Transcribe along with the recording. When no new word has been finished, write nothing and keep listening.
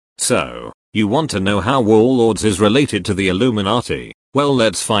So, you want to know how Warlords is related to the Illuminati? Well,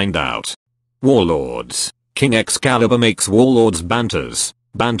 let's find out. Warlords. King Excalibur makes Warlords banters.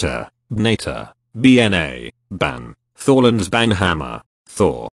 Banter. Bnata. BNA. Ban. Thorland's Banhammer.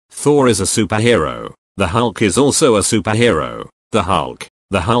 Thor. Thor is a superhero. The Hulk is also a superhero. The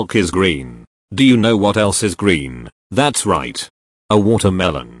Hulk is green. Do you know what else is green? That's right. A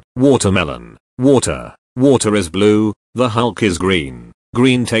watermelon. Watermelon. Water. Water is blue. The Hulk is green.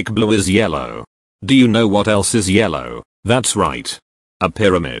 Green take blue is yellow. Do you know what else is yellow? That's right. A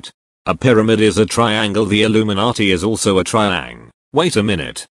pyramid. A pyramid is a triangle. The Illuminati is also a triangle. Wait a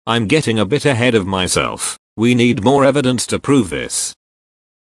minute. I'm getting a bit ahead of myself. We need more evidence to prove this.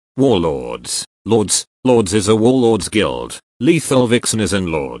 Warlords. Lords is a Warlords guild. Lethal Vixen is in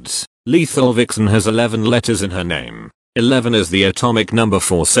Lords. Lethal Vixen has 11 letters in her name. 11 is the atomic number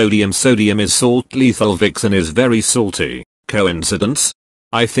for sodium. Sodium is salt. Lethal Vixen is very salty. Coincidence?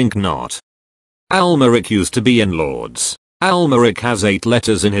 I think not. Almeric used to be in Lords. Almeric has 8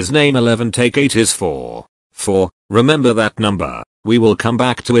 letters in his name. 11 take 8 is 4. 4, remember that number. We will come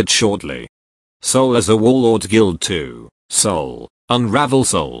back to it shortly. Soul is a Warlords guild too. Soul. Unravel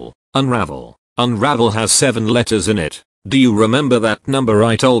Soul. Unravel. Unravel has 7 letters in it. Do you remember that number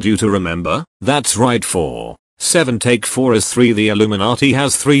I told you to remember? That's right, 4. 7 take 4 is 3. The Illuminati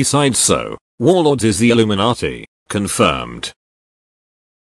has 3 sides, so Warlords is the Illuminati. Confirmed.